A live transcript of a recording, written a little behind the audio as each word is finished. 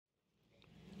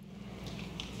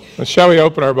Shall we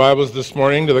open our Bibles this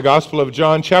morning to the Gospel of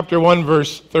John, chapter 1,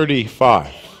 verse 35.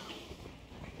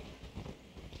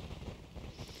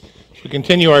 As we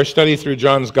continue our study through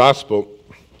John's Gospel,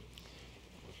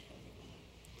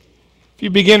 if you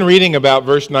begin reading about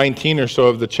verse 19 or so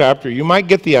of the chapter, you might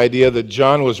get the idea that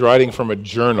John was writing from a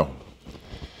journal,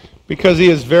 because he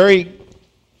is very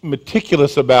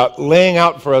meticulous about laying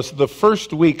out for us the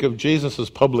first week of Jesus'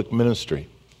 public ministry.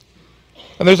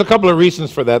 And there's a couple of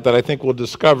reasons for that I think we'll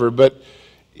discover. But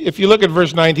if you look at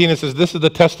verse 19, it says, this is the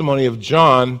testimony of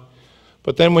John.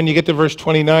 But then when you get to verse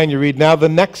 29, you read, now the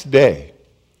next day.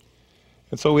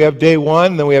 And so we have day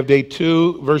 1, then we have day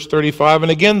 2, verse 35,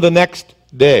 and again the next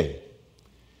day.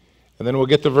 And then we'll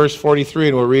get to verse 43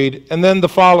 and we'll read, and then the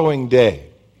following day.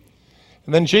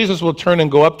 And then Jesus will turn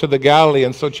and go up to the Galilee.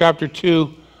 And so chapter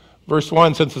 2, verse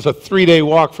 1, since it's a 3-day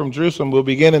walk from Jerusalem, will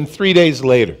begin in 3 days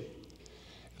later.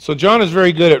 So John is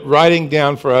very good at writing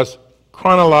down for us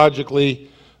chronologically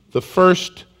the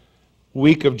first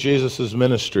week of Jesus'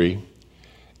 ministry.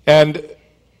 And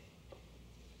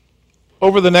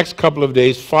over the next couple of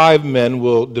days, 5 men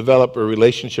will develop a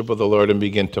relationship with the Lord and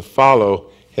begin to follow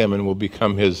him and will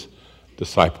become his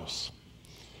disciples.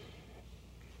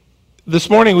 This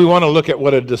morning we want to look at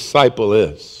what a disciple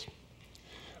is,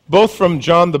 both from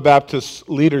John the Baptist's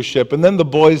leadership and then the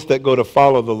boys that go to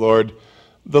follow the Lord.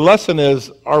 The lesson is,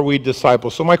 are we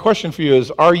disciples? So my question for you is,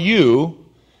 are you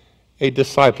a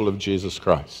disciple of Jesus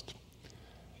Christ?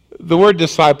 The word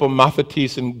disciple,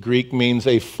 mathetes in Greek, means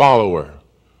a follower,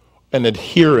 an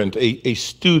adherent, a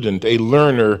student, a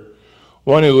learner,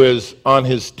 one who is on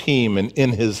his team and in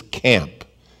his camp.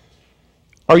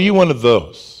 Are you one of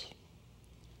those?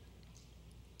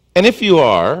 And if you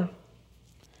are,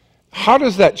 how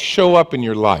does that show up in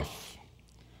your life?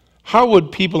 How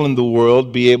would people in the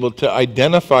world be able to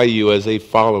identify you as a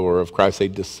follower of Christ, a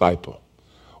disciple?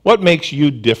 What makes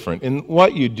you different in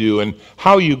what you do and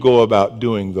how you go about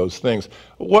doing those things?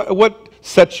 What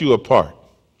sets you apart?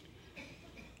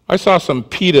 I saw some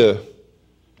PETA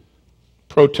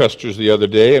protesters the other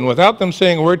day, and without them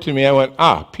saying a word to me, I went,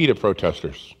 PETA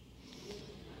protesters.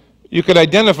 You could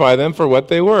identify them for what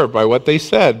they were, by what they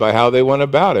said, by how they went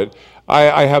about it.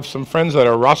 I have some friends that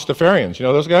are Rastafarians. You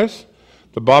know those guys?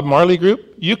 The Bob Marley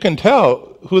group, you can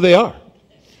tell who they are.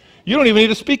 You don't even need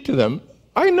to speak to them.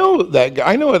 I know that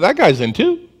guy. I know what that guy's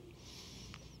into.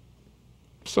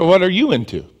 So what are you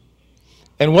into?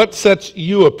 And what sets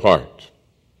you apart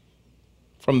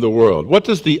from the world? What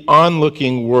does the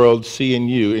onlooking world see in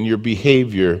you, in your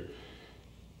behavior?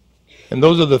 And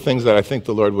those are the things that I think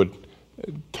the Lord would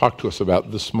talk to us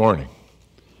about this morning.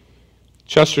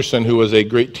 Chesterton, who was a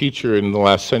great teacher in the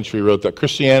last century, wrote that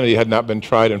Christianity had not been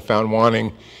tried and found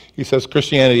wanting. He says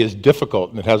Christianity is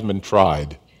difficult and it hasn't been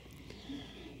tried.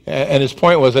 And his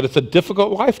point was that it's a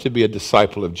difficult life to be a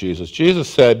disciple of Jesus. Jesus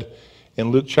said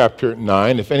in Luke chapter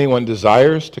 9, if anyone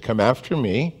desires to come after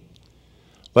me,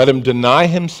 let him deny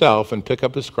himself and pick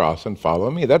up his cross and follow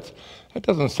me. That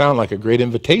doesn't sound like a great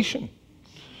invitation,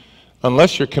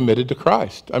 unless you're committed to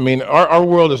Christ. I mean, our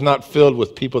world is not filled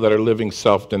with people that are living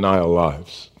self-denial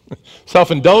lives.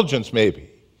 Self-indulgence maybe,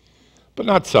 but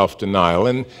not self-denial.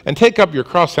 And take up your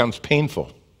cross sounds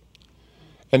painful.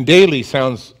 And daily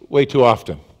sounds way too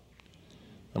often.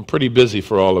 I'm pretty busy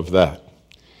for all of that.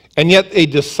 And yet a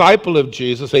disciple of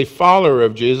Jesus, a follower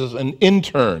of Jesus, an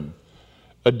intern,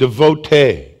 a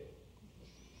devotee,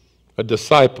 a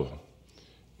disciple,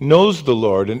 knows the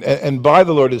Lord, and by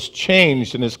the Lord is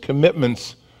changed, and his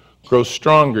commitments grow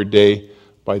stronger day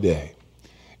by day.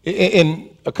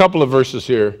 In a couple of verses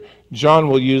here, John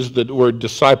will use the word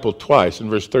disciple twice, in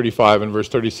verse 35 and verse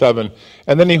 37,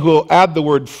 and then he will add the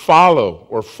word follow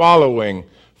or following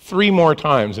 3 more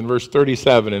times, in verse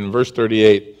 37, and in verse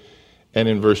 38, and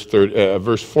in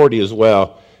verse 40 as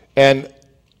well. And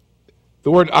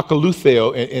the word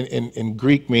akalutheo in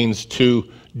Greek means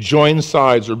to join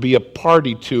sides or be a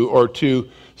party to or to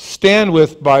stand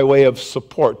with by way of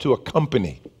support, to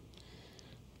accompany.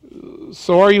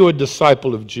 So are you a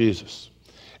disciple of Jesus?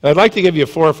 And I'd like to give you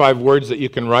 4 or 5 words that you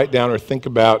can write down or think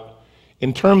about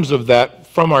in terms of that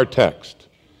from our text.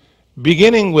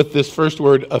 Beginning with this first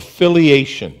word,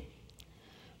 affiliation.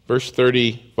 Verse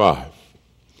 35.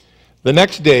 The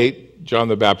next day, John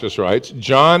the Baptist writes,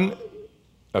 John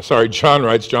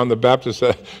writes, John the Baptist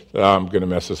said, I'm going to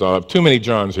mess this all up. Too many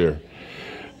Johns here.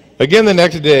 Again, the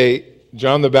next day,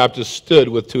 John the Baptist stood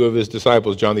with 2 of his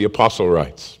disciples, John the Apostle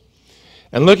writes.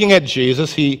 And looking at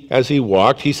Jesus, as he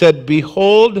walked, he said,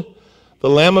 behold the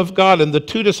Lamb of God. And the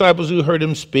 2 disciples who heard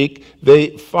him speak,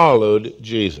 they followed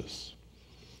Jesus.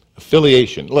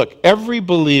 Affiliation. Look, every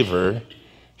believer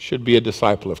should be a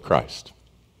disciple of Christ.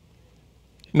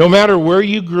 No matter where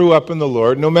you grew up in the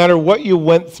Lord, no matter what you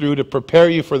went through to prepare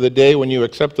you for the day when you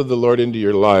accepted the Lord into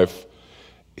your life,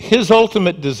 His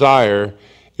ultimate desire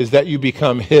is that you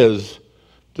become His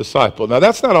disciple. Now,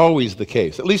 that's not always the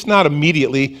case, at least not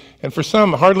immediately, and for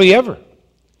some, hardly ever.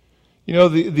 You know,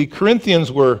 the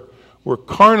Corinthians were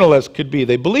carnal as could be.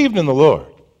 They believed in the Lord.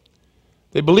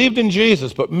 They believed in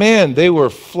Jesus, but man, they were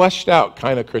fleshed out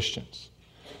kind of Christians.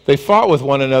 They fought with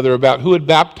one another about who had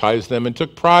baptized them and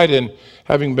took pride in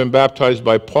having been baptized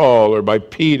by Paul or by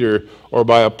Peter or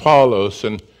by Apollos.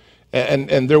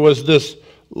 And there was this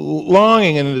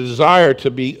longing and a desire to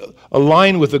be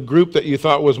aligned with a group that you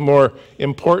thought was more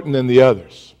important than the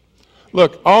others.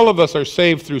 Look, all of us are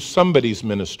saved through somebody's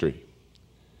ministry.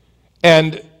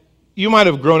 And you might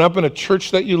have grown up in a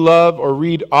church that you love or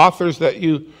read authors that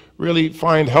you really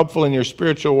find helpful in your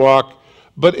spiritual walk.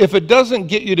 But if it doesn't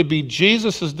get you to be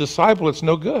Jesus' disciple, it's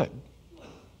no good.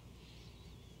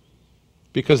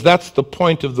 Because that's the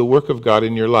point of the work of God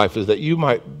in your life, is that you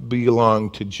might belong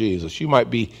to Jesus. You might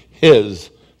be His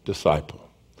disciple.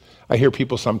 I hear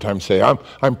people sometimes say,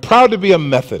 I'm proud to be a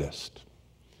Methodist,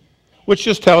 which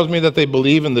just tells me that they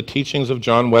believe in the teachings of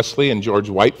John Wesley and George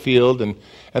Whitefield, and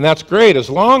that's great as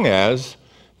long as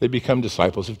they become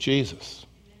disciples of Jesus.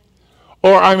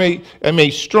 Or I'm a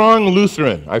strong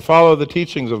Lutheran. I follow the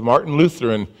teachings of Martin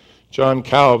Luther and John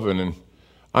Calvin, and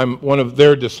I'm one of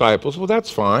their disciples. Well, that's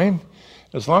fine,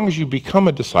 as long as you become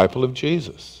a disciple of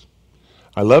Jesus.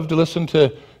 I love to listen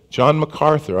to John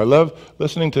MacArthur. I love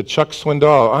listening to Chuck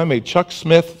Swindoll. I'm a Chuck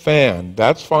Smith fan.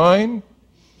 That's fine,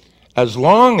 as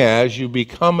long as you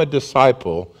become a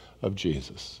disciple of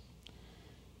Jesus.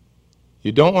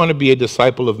 You don't want to be a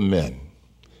disciple of men.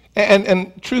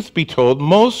 And truth be told,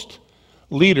 most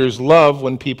leaders love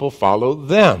when people follow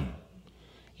them.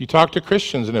 You talk to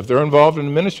Christians, and if they're involved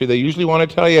in ministry, they usually want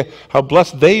to tell you how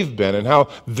blessed they've been and how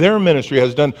their ministry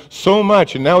has done so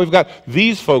much, and now we've got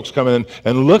these folks coming in,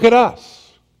 and look at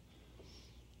us.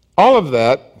 All of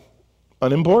that,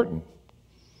 unimportant.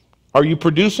 Are you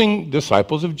producing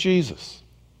disciples of Jesus?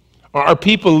 Are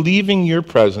people leaving your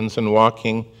presence and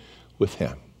walking with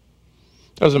Him?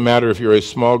 Doesn't matter if you're a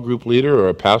small group leader or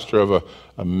a pastor of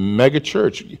a mega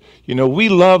church. You know, we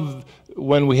love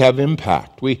when we have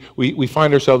impact. We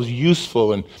find ourselves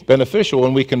useful and beneficial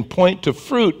when we can point to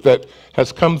fruit that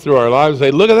has come through our lives and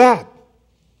say, look at that.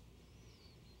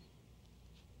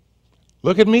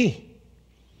 Look at me.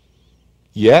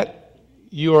 Yet,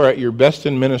 you are at your best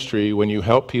in ministry when you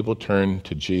help people turn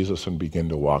to Jesus and begin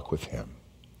to walk with Him.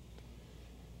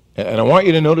 And I want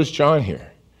you to notice John here,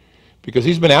 because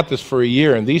he's been at this for a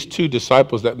year, and these two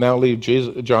disciples that now leave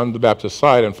John the Baptist's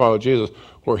side and follow Jesus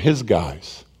were his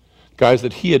guys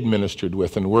that he had ministered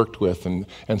with and worked with and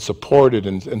supported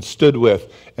and stood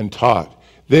with and taught.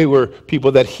 They were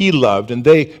people that he loved, and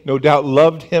they no doubt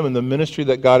loved him and the ministry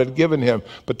that God had given him.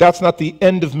 But that's not the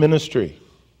end of ministry.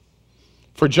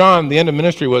 For John, the end of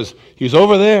ministry was, he's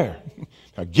over there.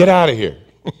 Now get out of here.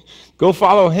 Go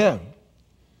follow him.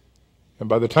 And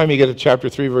by the time you get to chapter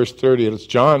 3, verse 30, it's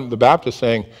John the Baptist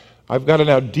saying, I've got to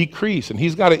now decrease, and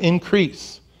he's got to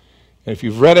increase. And if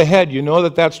you've read ahead, you know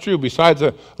that that's true. Besides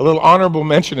a little honorable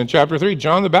mention in chapter 3,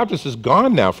 John the Baptist is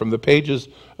gone now from the pages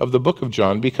of the book of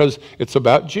John because it's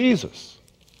about Jesus.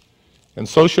 And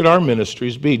so should our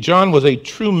ministries be. John was a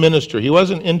true minister. He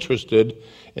wasn't interested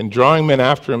in drawing men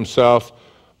after himself,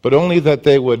 but only that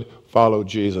they would follow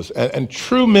Jesus. And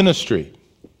true ministry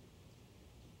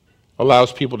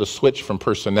allows people to switch from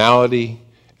personality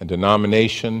and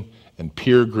denomination and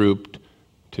peer group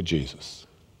to Jesus.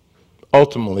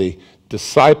 Ultimately,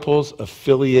 disciples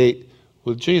affiliate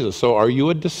with Jesus. So are you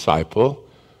a disciple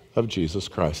of Jesus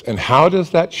Christ? And how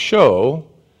does that show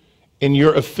in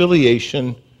your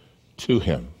affiliation to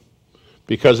Him?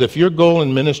 Because if your goal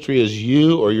in ministry is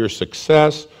you or your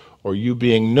success or you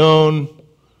being known,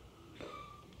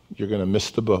 you're going to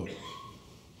miss the boat.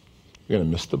 You're going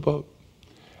to miss the boat.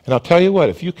 And I'll tell you what,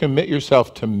 if you commit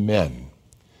yourself to men,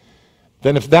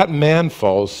 then if that man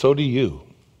falls, so do you.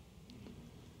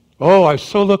 Oh, I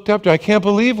so looked up to him. I can't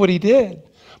believe what he did.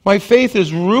 My faith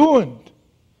is ruined.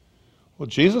 Well,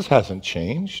 Jesus hasn't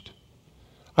changed.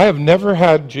 I have never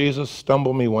had Jesus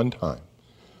stumble me one time.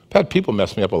 I've had people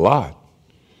mess me up a lot.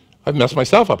 I've messed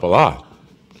myself up a lot.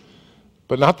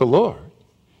 But not the Lord.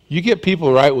 You get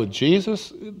people right with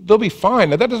Jesus, they'll be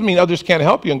fine. Now, that doesn't mean others can't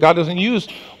help you, and God doesn't use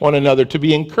one another to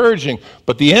be encouraging.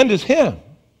 But the end is Him,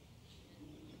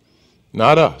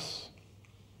 not us.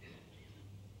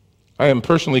 I am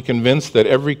personally convinced that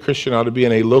every Christian ought to be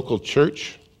in a local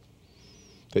church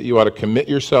that you ought to commit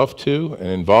yourself to and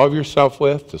involve yourself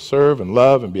with to serve and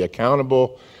love and be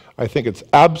accountable. I think it's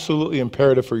absolutely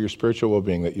imperative for your spiritual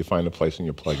well-being that you find a place and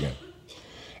you plug in.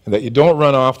 And that you don't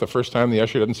run off the first time the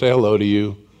usher doesn't say hello to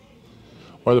you,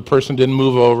 or the person didn't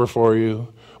move over for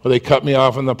you, or they cut me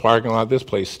off in the parking lot. This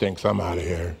place stinks. I'm out of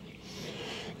here.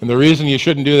 And the reason you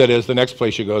shouldn't do that is the next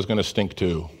place you go is going to stink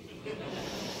too.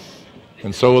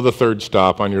 And so will the third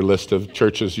stop on your list of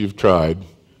churches you've tried.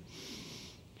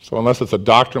 So unless it's a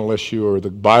doctrinal issue or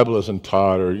the Bible isn't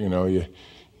taught or,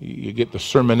 you get the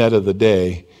sermonette of the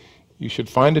day, you should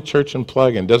find a church and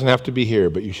plug in. It doesn't have to be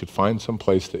here, but you should find some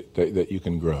place that you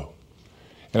can grow.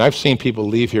 And I've seen people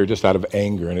leave here just out of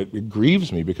anger, and it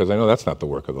grieves me because I know that's not the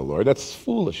work of the Lord. That's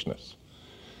foolishness.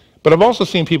 But I've also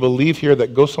seen people leave here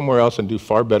that go somewhere else and do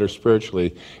far better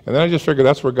spiritually. And then I just figure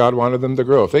that's where God wanted them to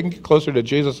grow. If they can get closer to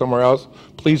Jesus somewhere else,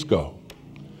 please go.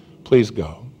 Please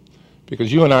go.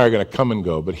 Because you and I are going to come and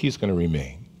go, but he's going to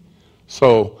remain.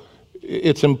 So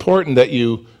it's important that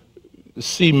you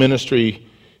see ministry,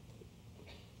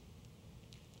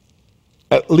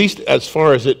 at least as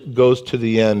far as it goes to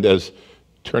the end, as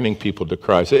turning people to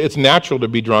Christ. It's natural to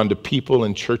be drawn to people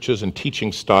and churches and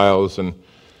teaching styles,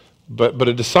 but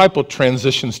a disciple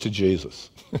transitions to Jesus.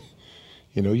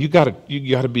 You got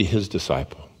to be his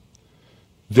disciple.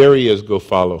 There he is. Go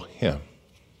follow him.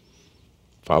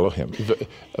 Follow him.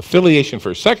 Affiliation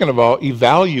first. Second of all,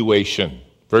 evaluation.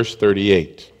 Verse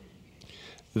 38.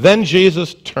 Then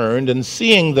Jesus turned, and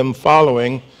seeing them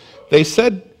following, he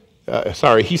said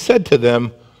to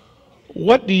them,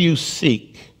 "What do you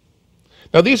seek?"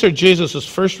 Now, these are Jesus'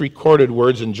 first recorded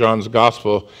words in John's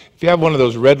Gospel. If you have one of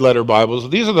those red letter Bibles,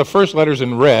 these are the first letters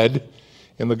in red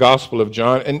in the Gospel of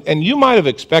John. And you might have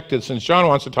expected, since John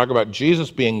wants to talk about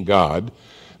Jesus being God,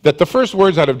 that the first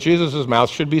words out of Jesus' mouth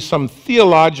should be some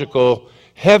theological,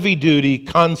 heavy-duty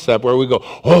concept where we go,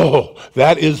 "Oh,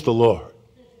 that is the Lord."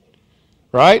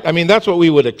 Right? I mean, that's what we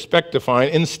would expect to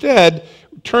find. Instead,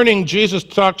 Jesus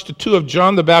talks to two of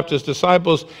John the Baptist's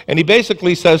disciples, and he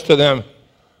basically says to them,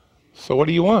 "So what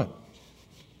do you want?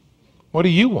 What do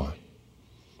you want?"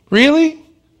 Really?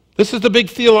 This is the big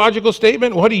theological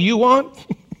statement? What do you want?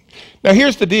 Now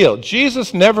here's the deal.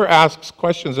 Jesus never asks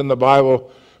questions in the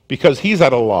Bible because he's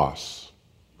at a loss.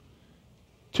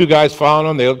 Two guys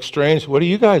following him, they look strange. What are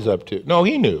you guys up to? No,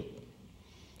 he knew.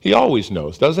 He always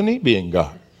knows, doesn't he? Being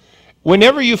God.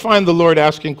 Whenever you find the Lord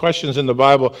asking questions in the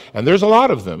Bible, and there's a lot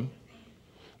of them,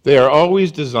 they are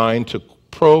always designed to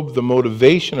probe the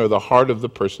motivation or the heart of the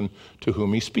person to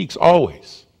whom he speaks,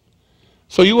 always.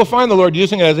 So you will find the Lord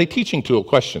using it as a teaching tool,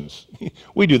 questions.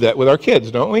 We do that with our kids,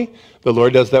 don't we? The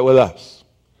Lord does that with us.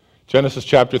 Genesis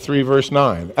chapter 3, verse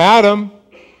 9. "Adam,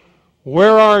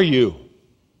 where are you?"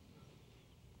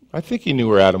 I think he knew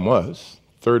where Adam was.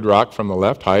 Third rock from the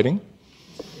left, hiding.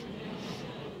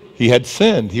 He had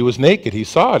sinned. He was naked. He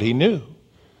saw it. He knew.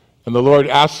 And the Lord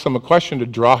asks him a question to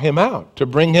draw him out, to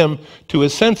bring him to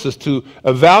his senses, to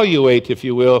evaluate, if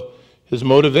you will, his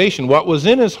motivation, what was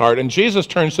in his heart. And Jesus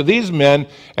turns to these men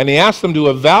and he asks them to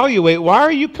evaluate, why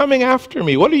are you coming after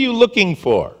me? What are you looking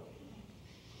for?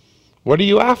 What are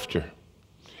you after?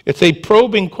 It's a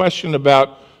probing question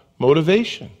about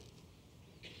motivation.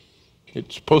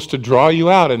 It's supposed to draw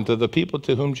you out into the people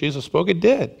to whom Jesus spoke. It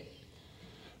did.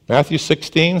 Matthew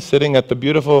 16, sitting at the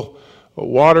beautiful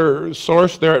water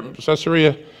source there at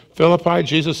Caesarea Philippi,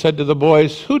 Jesus said to the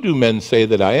boys, "Who do men say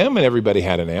that I am?" And everybody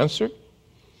had an answer.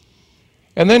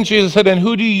 And then Jesus said, "And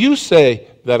who do you say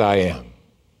that I am?"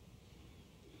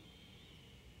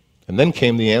 And then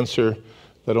came the answer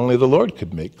that only the Lord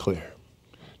could make clear.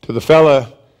 To the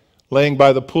fella laying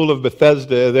by the pool of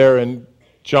Bethesda there in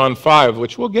John 5,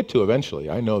 which we'll get to eventually.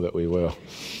 I know that we will.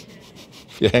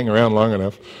 If you hang around long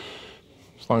enough.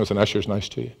 As long as an usher's nice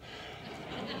to you.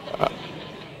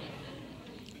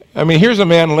 Here's a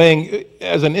man laying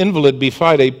as an invalid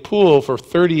beside a pool for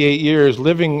 38 years,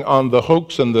 living on the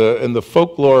hoax and the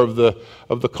folklore of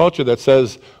the culture that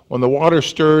says when the water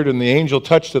stirred and the angel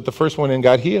touched it, the first one in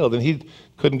got healed, and he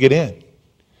couldn't get in.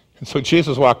 And so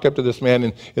Jesus walked up to this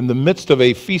man in the midst of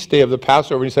a feast day of the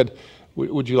Passover, and he said,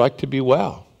 "Would you like to be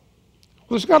well?"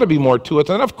 Well, there's got to be more to it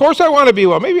than, "Of course I want to be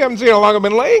well. Maybe I haven't seen how long I've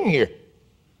been laying here.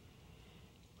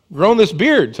 Grown this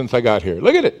beard since I got here.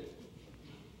 Look at it."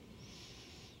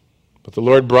 But the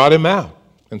Lord brought him out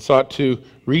and sought to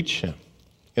reach him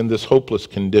in this hopeless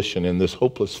condition, in this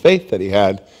hopeless faith that he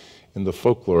had in the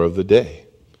folklore of the day.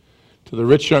 To the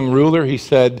rich young ruler, he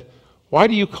said, "Why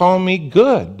do you call me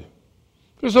good?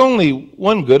 There's only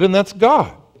one good, and that's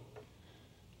God."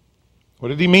 What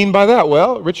did he mean by that?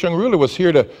 Well, rich young ruler was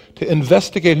here to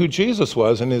investigate who Jesus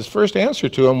was, and his first answer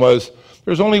to him was,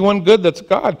 there's only one good, that's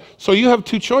God. So you have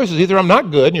two choices. Either I'm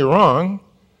not good, and you're wrong,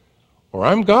 or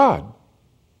I'm God.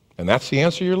 And that's the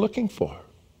answer you're looking for.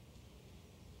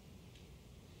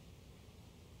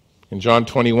 In John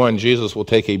 21, Jesus will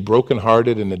take a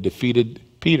brokenhearted and a defeated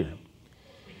Peter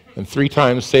and 3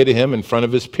 times say to him in front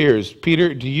of his peers,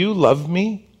 "Peter, do you love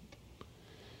me?"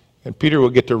 And Peter will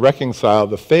get to reconcile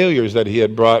the failures that he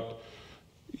had brought,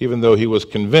 even though he was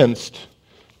convinced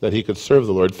that he could serve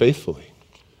the Lord faithfully.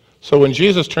 So when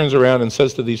Jesus turns around and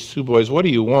says to these 2 boys, "What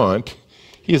do you want?"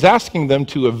 he's asking them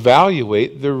to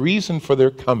evaluate the reason for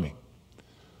their coming,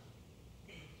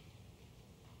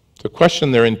 to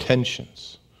question their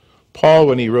intentions. Paul,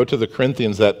 when he wrote to the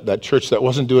Corinthians, that church that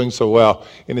wasn't doing so well,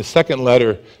 in his second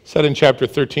letter, said in chapter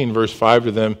 13, verse 5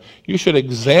 to them, "You should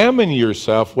examine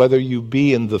yourself whether you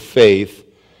be in the faith,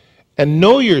 and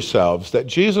know yourselves that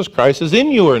Jesus Christ is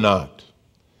in you or not."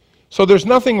 So there's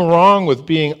nothing wrong with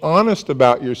being honest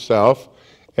about yourself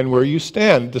and where you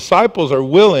stand. Disciples are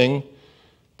willing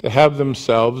to have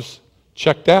themselves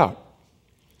checked out.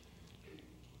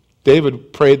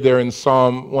 David prayed there in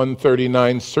Psalm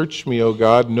 139, "Search me, O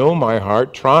God, know my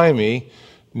heart, try me,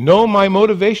 know my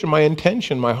motivation, my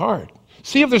intention, my heart.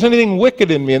 See if there's anything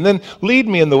wicked in me, and then lead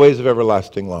me in the ways of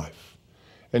everlasting life."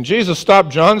 And Jesus stopped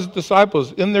John's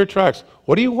disciples in their tracks.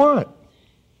 "What do you want?"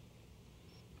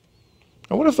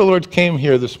 Now, what if the Lord came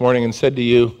here this morning and said to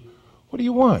you, "What do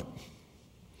you want?"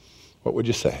 What would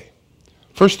you say?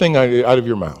 First thing out of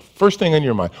your mouth, first thing on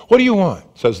your mind. "What do you want?"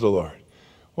 says the Lord.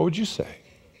 What would you say?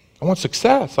 "I want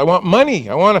success. I want money.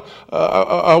 I want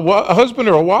a husband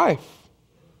or a wife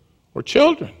or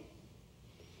children."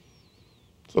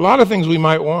 There's a lot of things we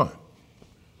might want.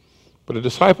 But a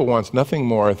disciple wants nothing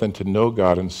more than to know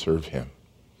God and serve him.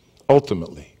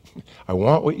 Ultimately, I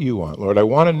want what you want, Lord. I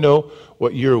want to know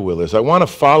what your will is. I want to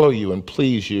follow you and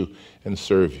please you and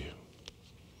serve you.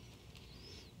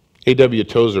 A.W.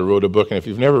 Tozer wrote a book, and if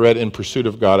you've never read In Pursuit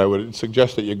of God, I would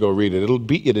suggest that you go read it. It'll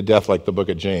beat you to death like the book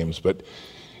of James, but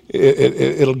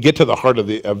it'll get to the heart of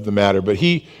the matter. But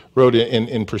he wrote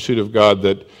in Pursuit of God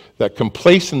that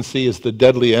complacency is the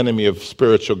deadly enemy of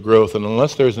spiritual growth, and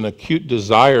unless there's an acute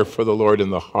desire for the Lord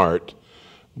in the heart,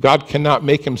 God cannot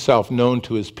make himself known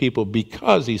to his people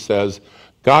because, he says,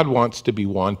 God wants to be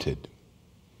wanted.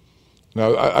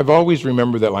 Now, I've always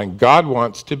remembered that line, God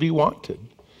wants to be wanted.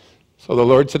 So the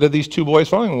Lord said to these 2 boys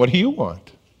following him, "What do you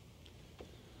want?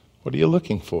 What are you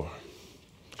looking for?"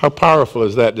 How powerful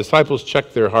is that? Disciples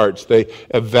check their hearts. They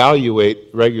evaluate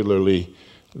regularly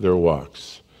their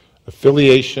walks.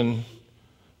 Affiliation,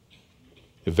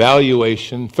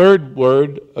 evaluation. Third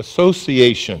word,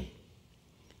 association.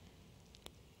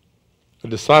 A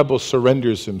disciple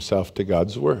surrenders himself to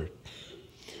God's word.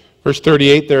 Verse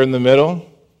 38 there in the middle.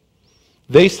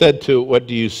 They said to, "What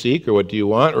do you seek?" or "What do you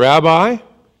want?" "Rabbi,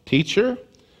 teacher,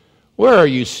 where are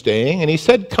you staying?" And he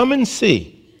said, "Come and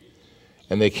see."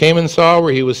 And they came and saw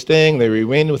where he was staying. They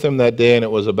remained with him that day, and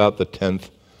it was about the 10th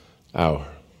hour.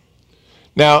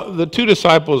 Now, the 2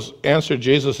 disciples answered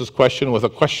Jesus' question with a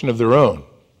question of their own.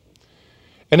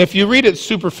 And if you read it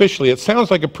superficially, it sounds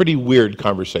like a pretty weird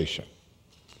conversation.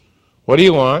 "What do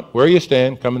you want? Where are you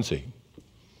staying? Come and see."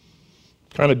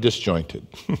 Kind of disjointed.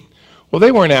 Well,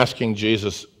 they weren't asking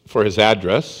Jesus for his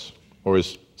address or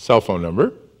his cell phone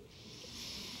number.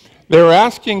 They were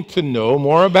asking to know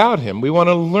more about him. "We want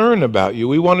to learn about you.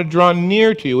 We want to draw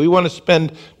near to you. We want to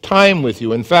spend time with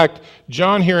you." In fact,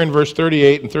 John here in verse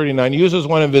 38 and 39 uses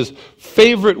one of his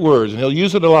favorite words, and he'll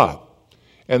use it a lot.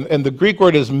 And the Greek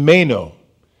word is meno.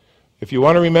 If you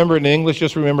want to remember it in English,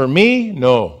 just remember me,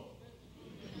 no.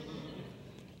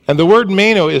 And the word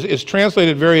meno is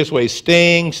translated various ways.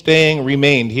 Staying,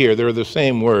 remained here. They're the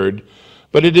same word.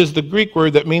 But it is the Greek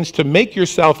word that means to make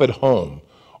yourself at home,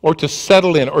 or to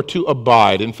settle in, or to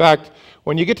abide. In fact,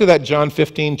 when you get to that John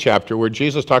 15 chapter where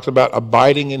Jesus talks about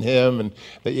abiding in him and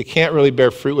that you can't really bear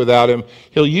fruit without him,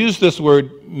 he'll use this word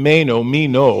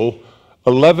meno,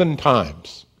 11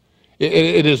 times.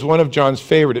 It is one of John's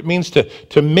favorite. It means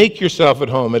to make yourself at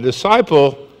home. A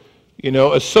disciple,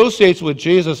 associates with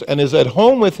Jesus and is at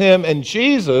home with him, and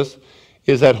Jesus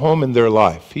is at home in their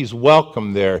life. He's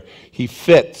welcome there. He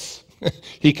fits.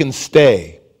 He can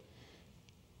stay.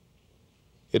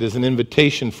 It is an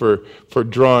invitation for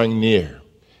drawing near.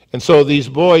 And so these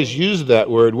boys use that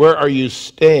word. Where are you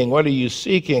staying? What are you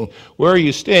seeking? Where are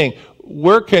you staying?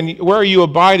 Where are you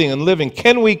abiding and living?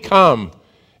 Can we come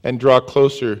and draw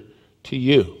closer to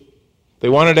you? They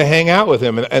wanted to hang out with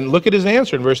him. And look at his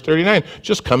answer in verse 39.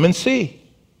 Just come and see.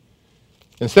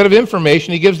 Instead of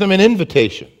information, he gives them an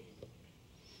invitation.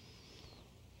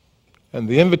 And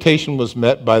the invitation was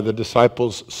met by the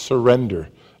disciples' surrender.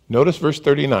 Notice verse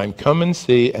 39, "Come and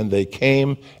see," and they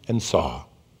came and saw.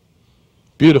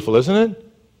 Beautiful, isn't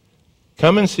it?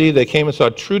 Come and see, they came and saw.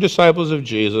 True disciples of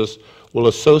Jesus will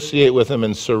associate with him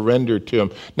and surrender to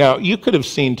him. Now, you could have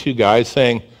seen 2 guys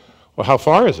saying, Well, how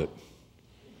far is it?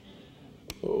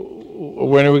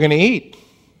 When are we going to eat?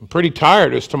 I'm pretty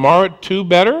tired. Is tomorrow at 2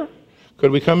 better? Could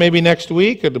we come maybe next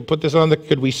week?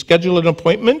 Could we schedule an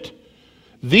appointment?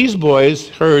 These boys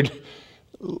heard,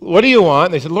 what do you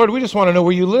want? They said, Lord, we just want to know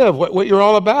where you live, what you're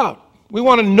all about. We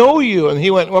want to know you. And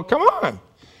he went, well, come on.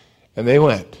 And they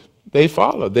went. They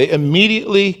followed. They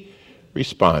immediately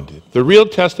responded. The real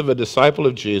test of a disciple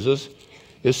of Jesus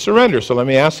is surrender. So let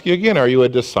me ask you again, are you a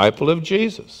disciple of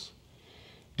Jesus?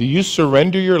 Do you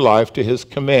surrender your life to his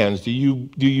commands? Do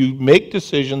you make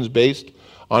decisions based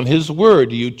on his word?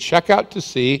 Do you check out to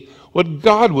see what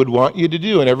God would want you to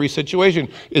do in every situation?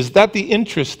 Is that the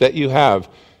interest that you have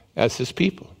as his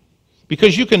people?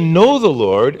 Because you can know the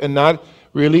Lord and not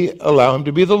really allow him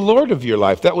to be the Lord of your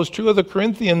life. That was true of the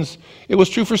Corinthians. It was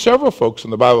true for several folks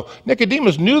in the Bible.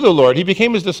 Nicodemus knew the Lord. He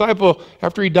became his disciple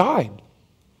after he died.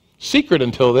 Secret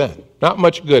until then. Not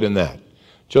much good in that.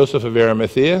 Joseph of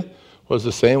Arimathea was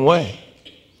the same way.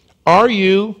 Are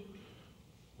you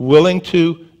willing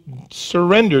to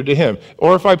surrender to him?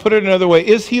 Or if I put it another way,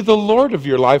 is he the Lord of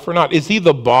your life or not? Is he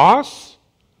the boss?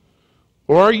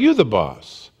 Or are you the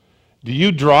boss? Do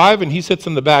you drive and he sits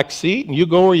in the back seat and you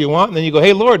go where you want and then you go,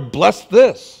 hey, Lord, bless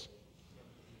this.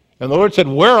 And the Lord said,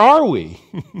 where are we?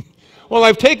 Well,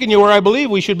 I've taken you where I believe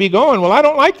we should be going. Well, I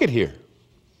don't like it here.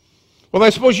 Well, I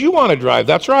suppose you want to drive.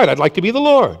 That's right. I'd like to be the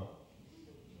Lord.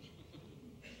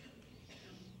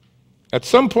 At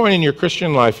some point in your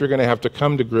Christian life, you're going to have to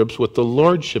come to grips with the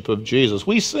lordship of Jesus.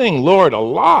 We sing Lord a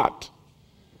lot.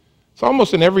 It's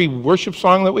almost in every worship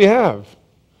song that we have.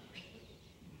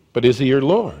 But is he your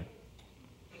Lord?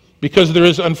 Because there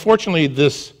is, unfortunately,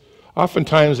 this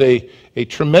oftentimes a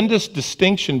tremendous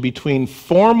distinction between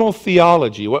formal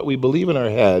theology, what we believe in our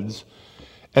heads,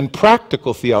 and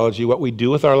practical theology, what we do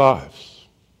with our lives.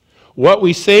 What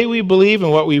we say we believe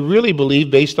and what we really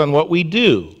believe based on what we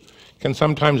do can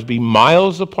sometimes be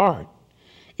miles apart.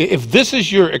 If this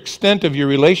is your extent of your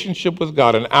relationship with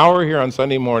God, an hour here on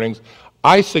Sunday mornings,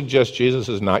 I suggest Jesus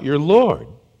is not your Lord.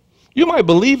 You might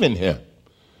believe in him,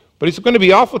 but it's going to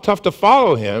be awful tough to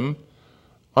follow him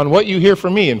on what you hear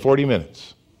from me in 40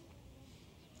 minutes.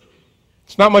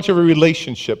 It's not much of a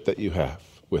relationship that you have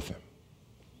with him.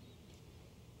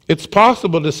 It's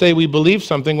possible to say we believe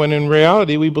something when in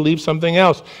reality we believe something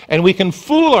else. And we can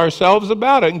fool ourselves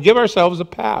about it and give ourselves a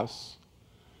pass.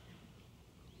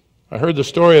 I heard the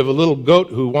story of a little goat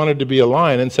who wanted to be a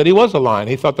lion and said he was a lion.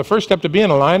 He thought the first step to being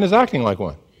a lion is acting like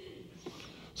one.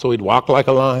 So he'd walk like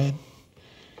a lion.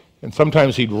 And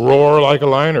sometimes he'd roar like a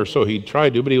lion, or so he'd try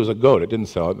to, but he was a goat. It didn't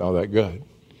sound all that good.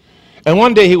 And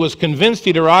one day he was convinced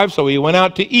he'd arrived, so he went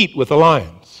out to eat with the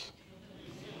lions.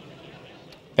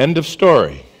 End of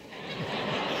story.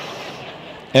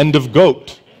 End of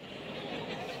goat.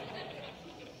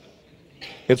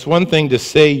 It's one thing to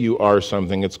say you are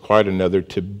something, it's quite another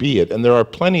to be it. And there are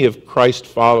plenty of Christ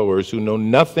followers who know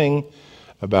nothing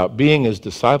about being his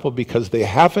disciple because they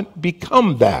haven't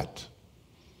become that.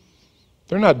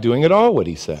 They're not doing at all what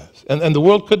he says. And the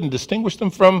world couldn't distinguish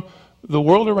them from the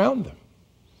world around them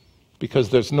because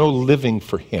there's no living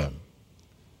for him.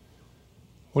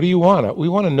 What do you want? We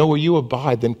want to know where you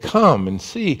abide. Then come and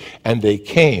see. And they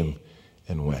came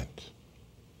and went.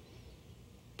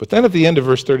 But then at the end of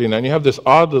verse 39, you have this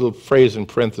odd little phrase in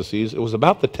parentheses. It was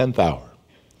about the 10th hour.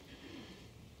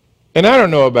 And I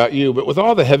don't know about you, but with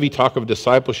all the heavy talk of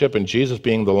discipleship and Jesus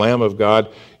being the Lamb of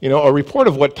God, a report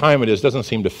of what time it is doesn't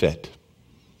seem to fit.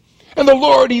 And the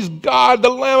Lord, he's God, the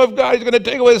Lamb of God, he's going to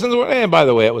take away the sins of the world. And by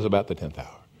the way, it was about the 10th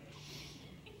hour.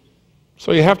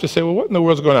 So you have to say, well, what in the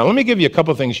world's going on? Let me give you a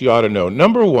couple things you ought to know.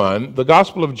 Number one, the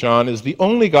Gospel of John is the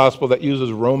only gospel that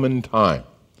uses Roman time.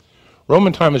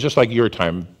 Roman time is just like your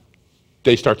time.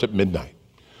 Day starts at midnight.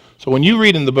 So when you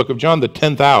read in the book of John the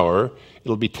 10th hour,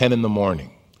 it'll be 10 in the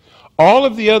morning. All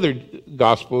of the other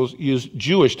Gospels use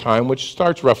Jewish time, which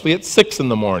starts roughly at 6 in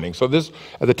the morning. So this,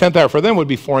 at the 10th hour for them, would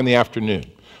be 4 in the afternoon.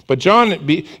 But John,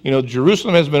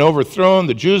 Jerusalem has been overthrown.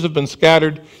 The Jews have been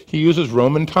scattered. He uses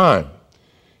Roman time.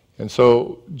 And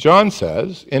so John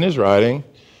says in his writing,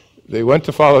 they went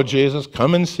to follow Jesus,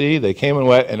 come and see. They came and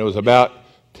went, and it was about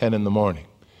 10 in the morning.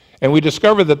 And we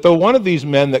discovered that though one of these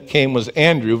men that came was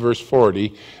Andrew, verse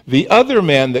 40, the other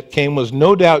man that came was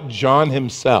no doubt John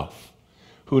himself,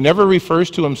 who never refers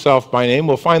to himself by name.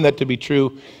 We'll find that to be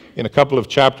true in a couple of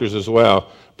chapters as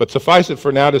well. But suffice it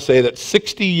for now to say that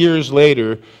 60 years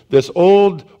later, this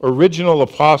old original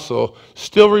apostle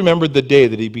still remembered the day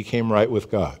that he became right with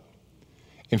God.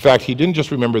 In fact, he didn't just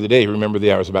remember the day, he remembered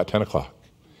the hour. It was about 10 o'clock.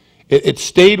 It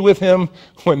stayed with him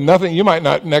when nothing, you might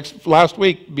not last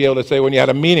week be able to say when you had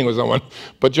a meeting with someone,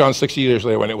 but John 60 years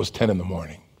later when it was 10 in the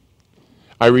morning.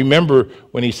 I remember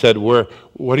when he said, what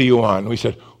do you want? And we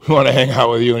said, we want to hang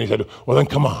out with you. And he said, well, then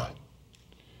come on.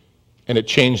 And it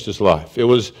changed his life. It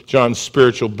was John's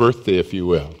spiritual birthday, if you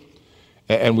will.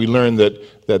 And we learned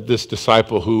that this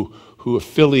disciple who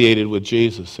affiliated with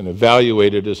Jesus and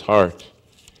evaluated his heart,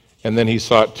 and then he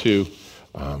sought to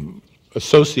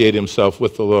associate himself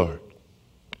with the Lord,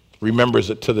 remembers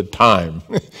it to the time.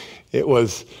 It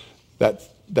was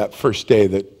that first day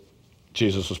that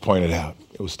Jesus was pointed out.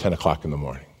 It was 10 o'clock in the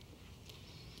morning.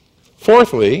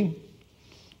 Fourthly,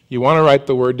 you want to write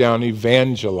the word down,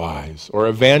 evangelize, or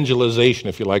evangelization,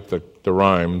 if you like the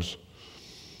rhymes.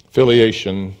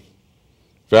 Affiliation,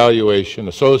 valuation,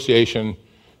 association,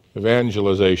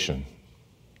 evangelization.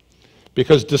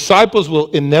 Because disciples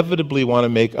will inevitably want to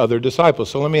make other disciples.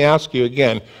 So let me ask you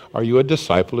again, are you a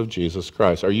disciple of Jesus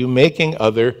Christ? Are you making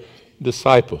other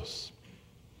disciples?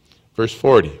 Verse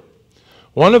 40.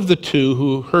 One of the two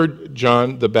who heard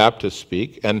John the Baptist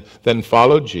speak and then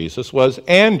followed Jesus was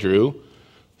Andrew,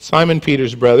 Simon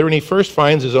Peter's brother, and he first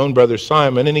finds his own brother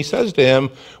Simon, and he says to him,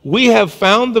 we have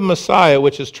found the Messiah,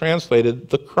 which is translated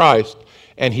the Christ,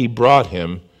 and he brought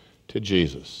him to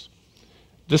Jesus.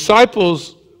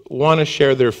 Disciples want to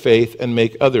share their faith and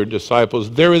make other disciples.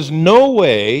 There is no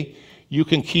way you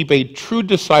can keep a true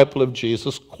disciple of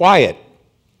Jesus quiet.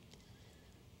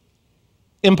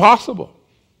 Impossible.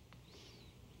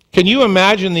 Can you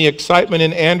imagine the excitement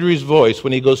in Andrew's voice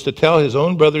when he goes to tell his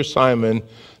own brother Simon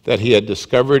that he had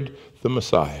discovered the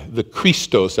Messiah, the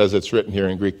Christos, as it's written here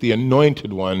in Greek, the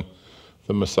anointed one,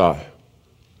 the Messiah?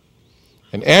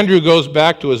 And Andrew goes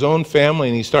back to his own family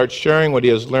and he starts sharing what he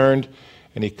has learned,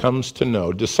 and he comes to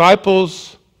know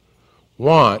disciples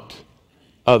want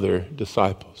other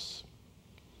disciples.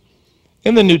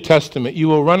 In the New Testament, you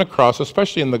will run across,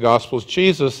 especially in the Gospels,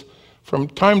 Jesus from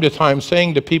time to time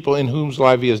saying to people in whose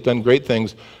life he has done great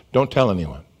things, don't tell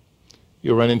anyone.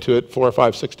 You'll run into it 4 or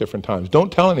 5, 6 different times.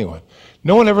 Don't tell anyone.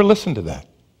 No one ever listened to that.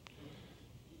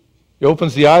 He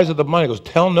opens the eyes of the blind. He goes,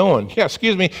 tell no one. Yeah,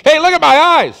 excuse me. Hey, look at my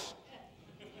eyes.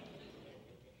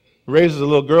 Raises a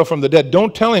little girl from the dead.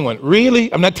 Don't tell anyone.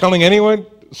 Really? I'm not telling anyone?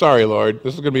 Sorry, Lord.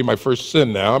 This is going to be my first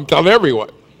sin now. I'm telling everyone.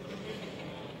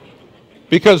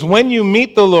 Because when you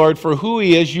meet the Lord for who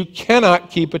he is, you cannot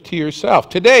keep it to yourself.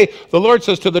 Today, the Lord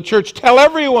says to the church, tell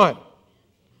everyone.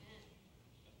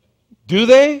 Do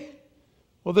they?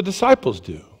 Well, the disciples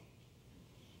do.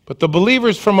 But the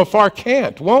believers from afar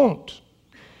can't, won't.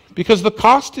 Because the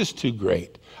cost is too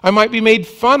great. I might be made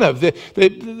fun of. They're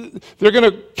going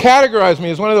to categorize me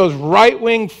as one of those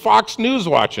right-wing Fox News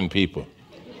watching people.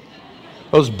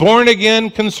 Those born-again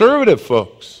conservative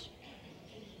folks.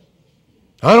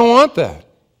 I don't want that.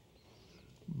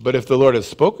 But if the Lord has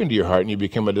spoken to your heart and you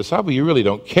become a disciple, you really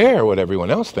don't care what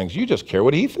everyone else thinks. You just care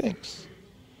what he thinks.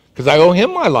 Because I owe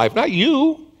him my life, not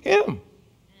you, him.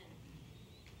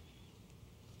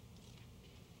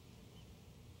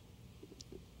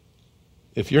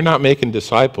 If you're not making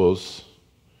disciples,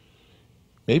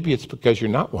 maybe it's because you're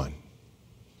not one.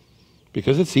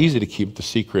 Because it's easy to keep the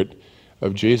secret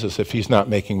of Jesus if he's not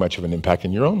making much of an impact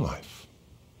in your own life.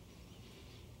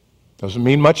 Doesn't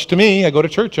mean much to me. I go to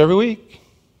church every week.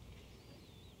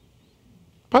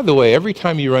 By the way, every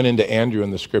time you run into Andrew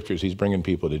in the scriptures, he's bringing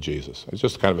people to Jesus. It's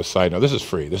just kind of a side note. This is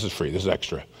free. This is free. This is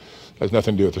extra. It has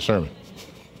nothing to do with the sermon.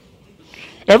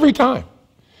 Every time.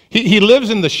 He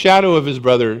lives in the shadow of his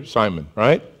brother Simon,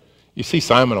 right? You see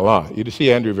Simon a lot. You see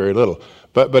Andrew very little.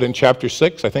 But in chapter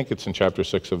 6, I think it's in chapter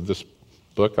 6 of this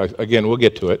book. Again, we'll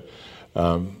get to it.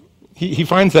 He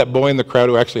finds that boy in the crowd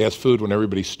who actually has food when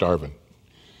everybody's starving.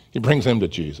 He brings him to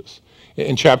Jesus.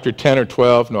 In chapter 10 or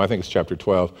 12, no, I think it's chapter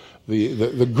 12,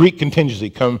 the Greek contingency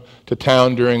come to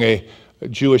town during a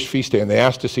Jewish feast day, and they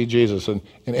ask to see Jesus, and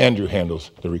Andrew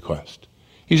handles the request.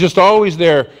 He's just always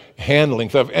there handling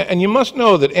stuff. And you must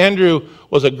know that Andrew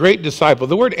was a great disciple.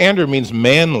 The word Andrew means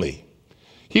manly.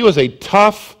 He was a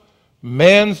tough,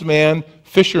 man's man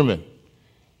fisherman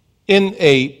in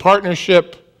a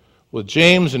partnership with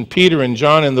James and Peter and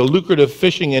John in the lucrative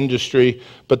fishing industry.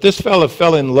 But this fellow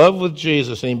fell in love with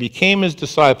Jesus and he became his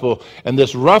disciple. And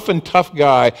this rough and tough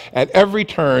guy at every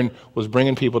turn was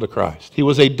bringing people to Christ. He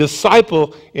was a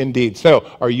disciple indeed.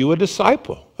 So, are you a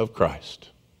disciple of Christ?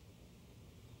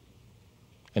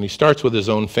 And he starts with his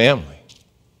own family.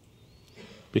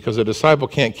 Because a disciple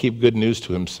can't keep good news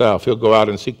to himself. He'll go out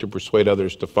and seek to persuade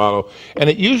others to follow. And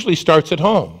it usually starts at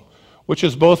home, which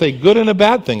is both a good and a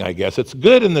bad thing, I guess. It's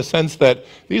good in the sense that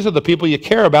these are the people you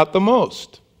care about the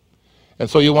most. And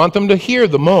so you want them to hear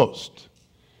the most.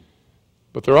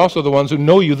 But they're also the ones who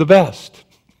know you the best.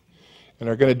 and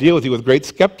are going to deal with you with great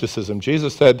skepticism.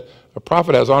 Jesus said a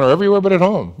prophet has honor everywhere but at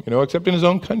home, except in his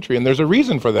own country. And there's a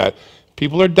reason for that.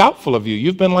 People are doubtful of you.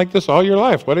 You've been like this all your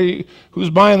life. Who's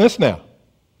buying this now?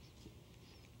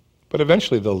 But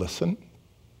eventually they'll listen.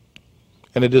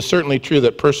 And it is certainly true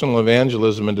that personal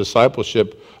evangelism and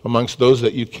discipleship amongst those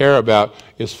that you care about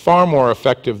is far more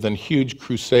effective than huge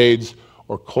crusades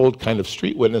or cold kind of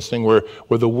street witnessing where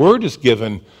the word is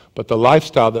given, but the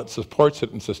lifestyle that supports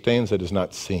it and sustains it is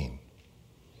not seen.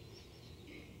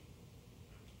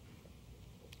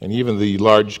 And even the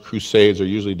large crusades are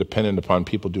usually dependent upon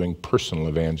people doing personal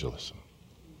evangelism.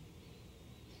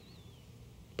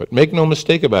 But make no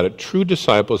mistake about it, true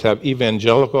disciples have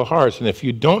evangelical hearts. And if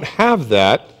you don't have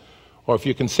that, or if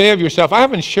you can say of yourself, I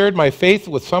haven't shared my faith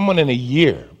with someone in a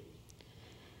year,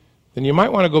 then you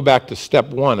might want to go back to step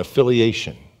one,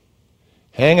 affiliation.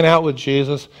 Hanging out with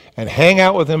Jesus, and hang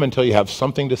out with him until you have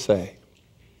something to say.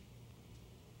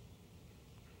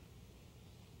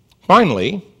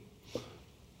 Finally,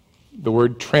 the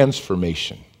word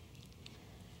transformation.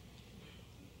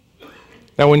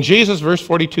 Now when Jesus, verse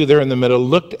 42 there in the middle,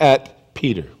 looked at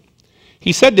Peter,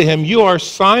 he said to him, you are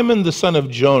Simon the son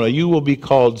of Jonah. You will be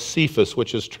called Cephas,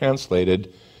 which is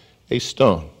translated a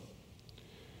stone.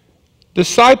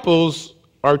 Disciples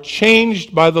are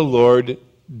changed by the Lord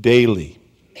daily.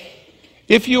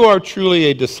 If you are truly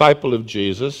a disciple of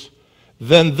Jesus,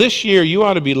 then this year you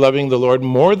ought to be loving the Lord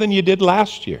more than you did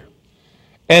last year.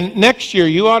 And next year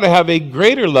you ought to have a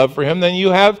greater love for him than you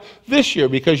have this year,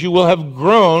 because you will have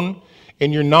grown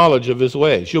in your knowledge of his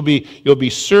ways. You'll be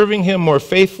serving him more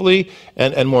faithfully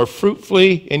and more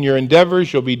fruitfully in your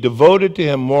endeavors. You'll be devoted to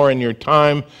him more in your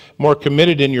time, more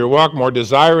committed in your walk, more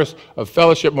desirous of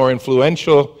fellowship, more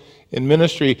influential in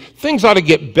ministry. Things ought to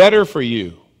get better for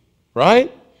you,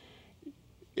 right?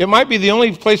 It might be the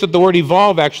only place that the word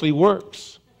evolve actually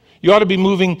works. You ought to be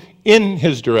moving in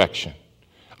his direction.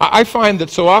 I find that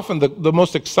so often the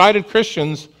most excited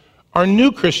Christians are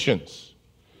new Christians.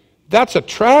 That's a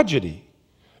tragedy.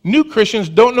 New Christians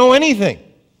don't know anything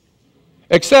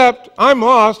except I'm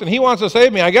lost and he wants to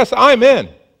save me. I guess I'm in.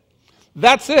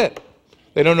 That's it.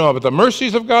 They don't know about the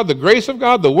mercies of God, the grace of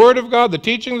God, the word of God, the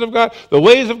teachings of God, the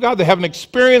ways of God. They haven't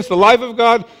experienced the life of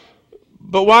God.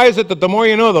 But why is it that the more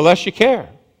you know, the less you care?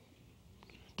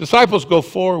 Disciples go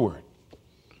forward,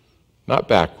 not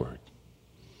backward.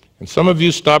 And some of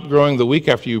you stopped growing the week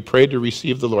after you prayed to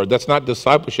receive the Lord. That's not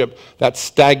discipleship. That's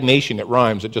stagnation. It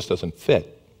rhymes. It just doesn't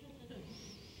fit.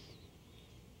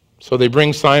 So they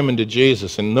bring Simon to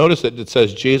Jesus, and notice that it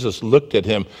says Jesus looked at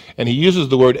him, and he uses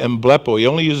the word emblepo. He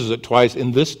only uses it twice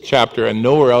in this chapter and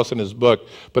nowhere else in his book,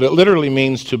 but it literally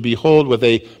means to behold with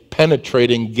a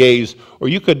penetrating gaze, or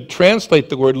you could translate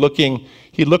the word looking.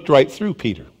 He looked right through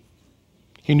Peter.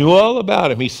 He knew all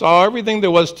about him. He saw everything there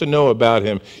was to know about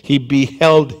him. He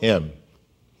beheld him.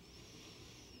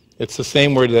 It's the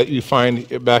same word that you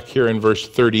find back here in verse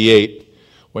 38.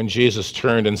 When Jesus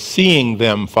turned and seeing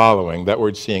them following, that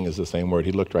word seeing is the same word.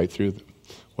 He looked right through them.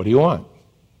 What do you want?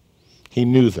 He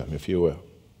knew them, if you will.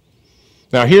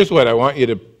 Now here's what I want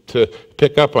you to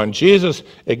pick up on. Jesus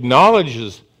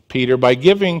acknowledges Peter by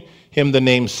giving him the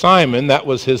name Simon. That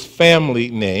was his family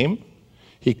name.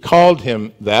 He called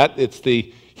him that. It's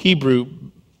the Hebrew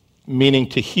meaning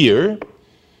to hear,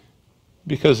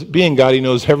 because being God, he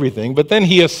knows everything. But then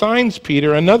he assigns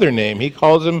Peter another name. He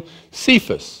calls him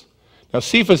Cephas. Now,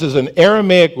 Cephas is an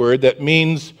Aramaic word that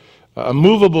means a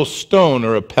movable stone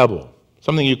or a pebble,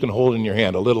 something you can hold in your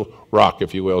hand, a little rock,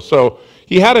 if you will. So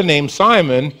he had a name,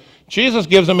 Simon. Jesus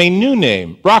gives him a new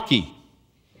name, Rocky.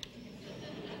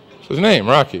 That's his name,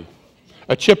 Rocky.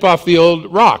 A chip off the old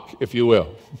rock, if you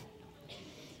will.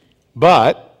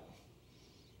 But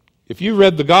if you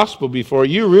read the gospel before,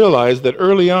 you realize that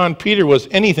early on Peter was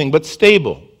anything but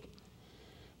stable.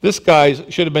 This guy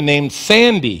should have been named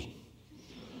Sandy,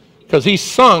 because he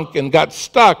sunk and got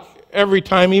stuck every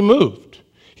time he moved.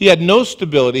 He had no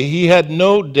stability. He had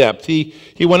no depth. He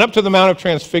went up to the Mount of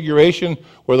Transfiguration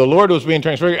where the Lord was being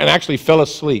transfigured and actually fell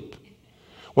asleep.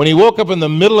 When he woke up in the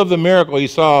middle of the miracle, he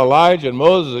saw Elijah and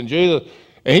Moses and Jesus,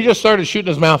 and he just started shooting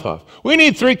his mouth off. We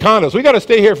need 3 condos. We got to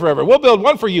stay here forever. We'll build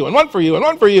one for you and one for you and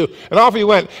one for you. And off he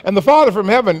went. And the Father from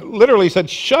heaven literally said,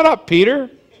 shut up, Peter.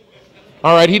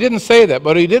 All right, he didn't say that,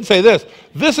 but he did say this.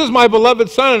 This is my beloved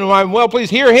son, and I'm well pleased.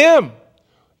 Hear him.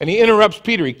 And he interrupts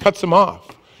Peter. He cuts him off.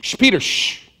 Shh, Peter,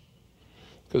 shh.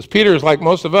 Because Peter is like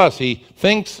most of us. He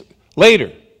thinks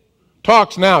later,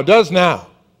 talks now, does now.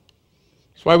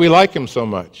 That's why we like him so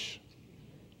much.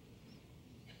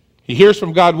 He hears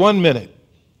from God 1 minute.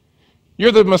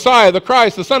 You're the Messiah, the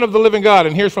Christ, the Son of the living God,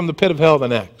 and hears from the pit of hell the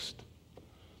next.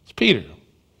 It's Peter.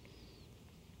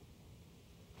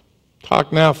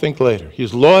 Talk now, think later. He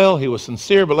was loyal, he was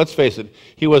sincere, but let's face it,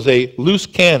 he was a loose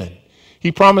cannon.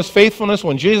 He promised faithfulness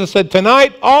when Jesus said,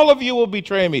 tonight all of you will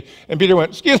betray me. And Peter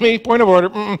went, excuse me, point of order,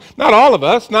 not all of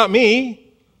us, not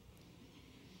me.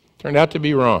 Turned out to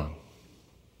be wrong.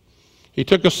 He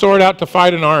took a sword out to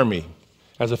fight an army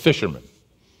as a fisherman.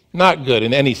 Not good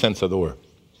in any sense of the word.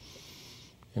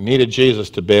 And needed Jesus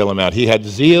to bail him out. He had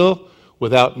zeal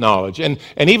without knowledge. And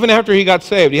even after he got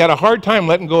saved, he had a hard time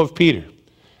letting go of Peter.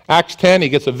 Acts 10, he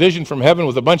gets a vision from heaven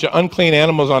with a bunch of unclean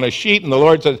animals on a sheet, and the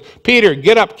Lord says, Peter,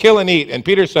 get up, kill and eat. And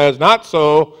Peter says, not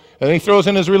so. And then he throws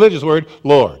in his religious word,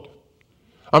 Lord.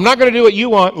 I'm not going to do what you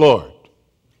want, Lord.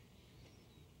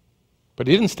 But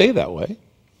he didn't stay that way.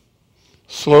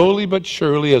 Slowly but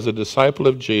surely, as a disciple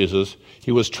of Jesus,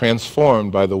 he was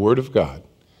transformed by the Word of God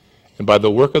and by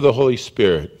the work of the Holy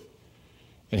Spirit.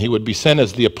 And he would be sent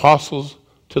as the apostles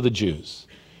to the Jews.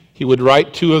 He would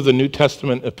write 2 of the New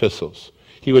Testament epistles.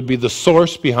 He would be the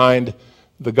source behind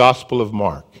the Gospel of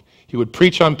Mark. He would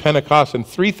preach on Pentecost, and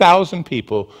 3,000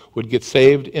 people would get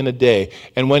saved in a day.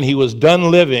 And when he was done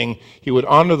living, he would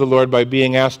honor the Lord by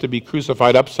being asked to be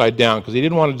crucified upside down, because he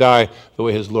didn't want to die the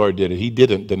way his Lord did it. He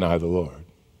didn't deny the Lord.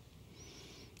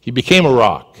 He became a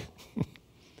rock.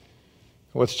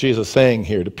 What's Jesus saying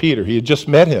here to Peter? He had just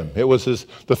met him. It was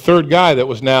the third guy that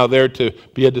was now there to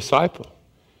be a disciple.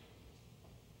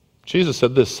 Jesus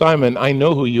said this, Simon, I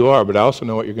know who you are, but I also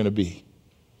know what you're going to be.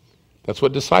 That's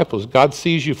what disciples, God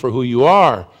sees you for who you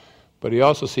are, but he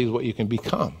also sees what you can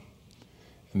become.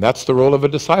 And that's the role of a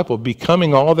disciple,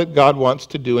 becoming all that God wants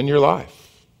to do in your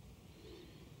life.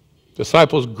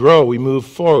 Disciples grow, we move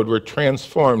forward, we're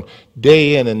transformed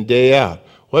day in and day out.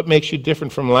 What makes you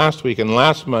different from last week and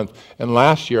last month and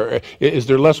last year? Is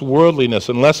there less worldliness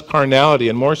and less carnality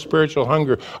and more spiritual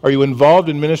hunger? Are you involved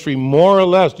in ministry more or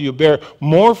less? Do you bear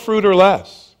more fruit or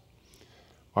less?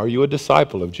 Are you a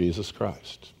disciple of Jesus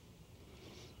Christ?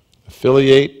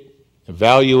 Affiliate,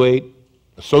 evaluate,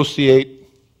 associate,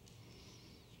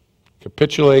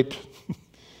 capitulate,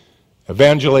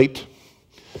 evangelate.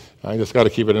 I just got to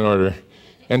keep it in order.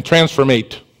 And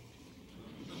transformate.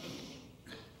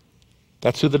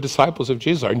 That's who the disciples of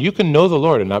Jesus are. And you can know the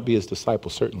Lord and not be his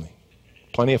disciple, certainly.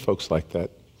 Plenty of folks like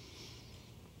that.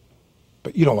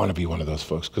 But you don't want to be one of those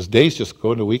folks, because days just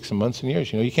go into weeks and months and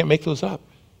years. You can't make those up.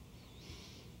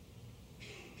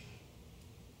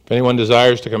 If anyone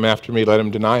desires to come after me, let him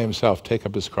deny himself, take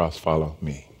up his cross, follow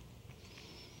me.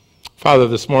 Father,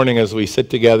 this morning as we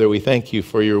sit together, we thank you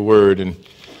for your word. And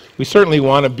we certainly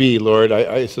want to be, Lord,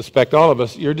 I suspect all of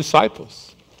us, your disciples.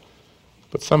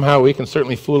 But somehow we can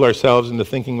certainly fool ourselves into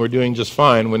thinking we're doing just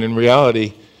fine, when in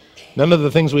reality, none of the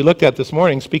things we looked at this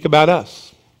morning speak about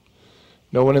us.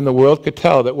 No one in the world could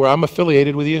tell that I'm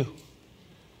affiliated with you.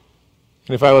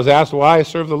 And if I was asked why I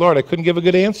serve the Lord, I couldn't give a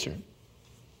good answer.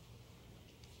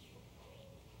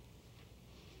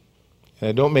 And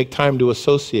I don't make time to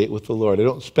associate with the Lord. I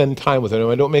don't spend time with him.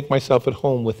 I don't make myself at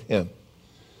home with him.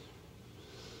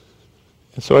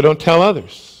 And so I don't tell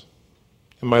others.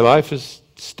 And my life is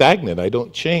stagnant. I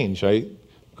don't change. I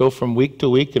go from week to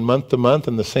week and month to month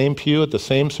in the same pew, at the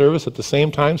same service, at the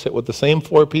same time, sit with the same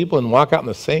 4 people, and walk out in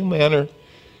the same manner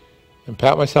and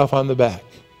pat myself on the back.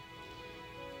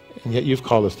 And yet you've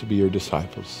called us to be your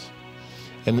disciples.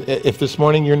 And if this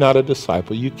morning you're not a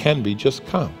disciple, you can be. Just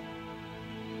come.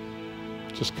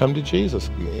 Just come to Jesus.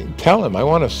 Tell him, I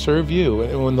want to serve you.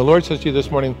 And when the Lord says to you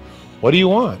this morning, what do you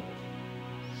want?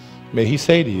 May he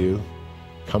say to you,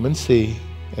 come and see,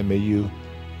 and may you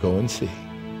go and see.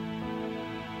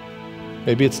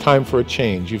 Maybe it's time for a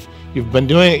change. You've been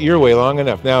doing it your way long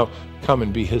enough. Now come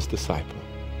and be his disciple.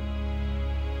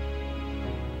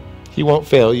 He won't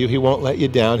fail you. He won't let you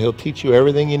down. He'll teach you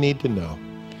everything you need to know.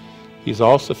 He's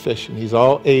all sufficient. He's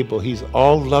all able. He's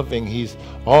all loving. He's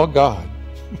all God.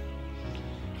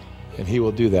 And he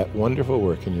will do that wonderful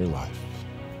work in your life.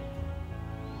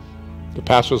 The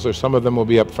pastors, or some of them will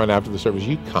be up front after the service.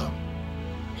 You come.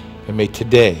 And may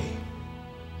today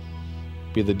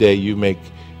be the day you make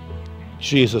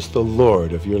Jesus the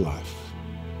Lord of your life.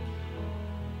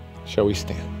 Shall we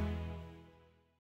stand?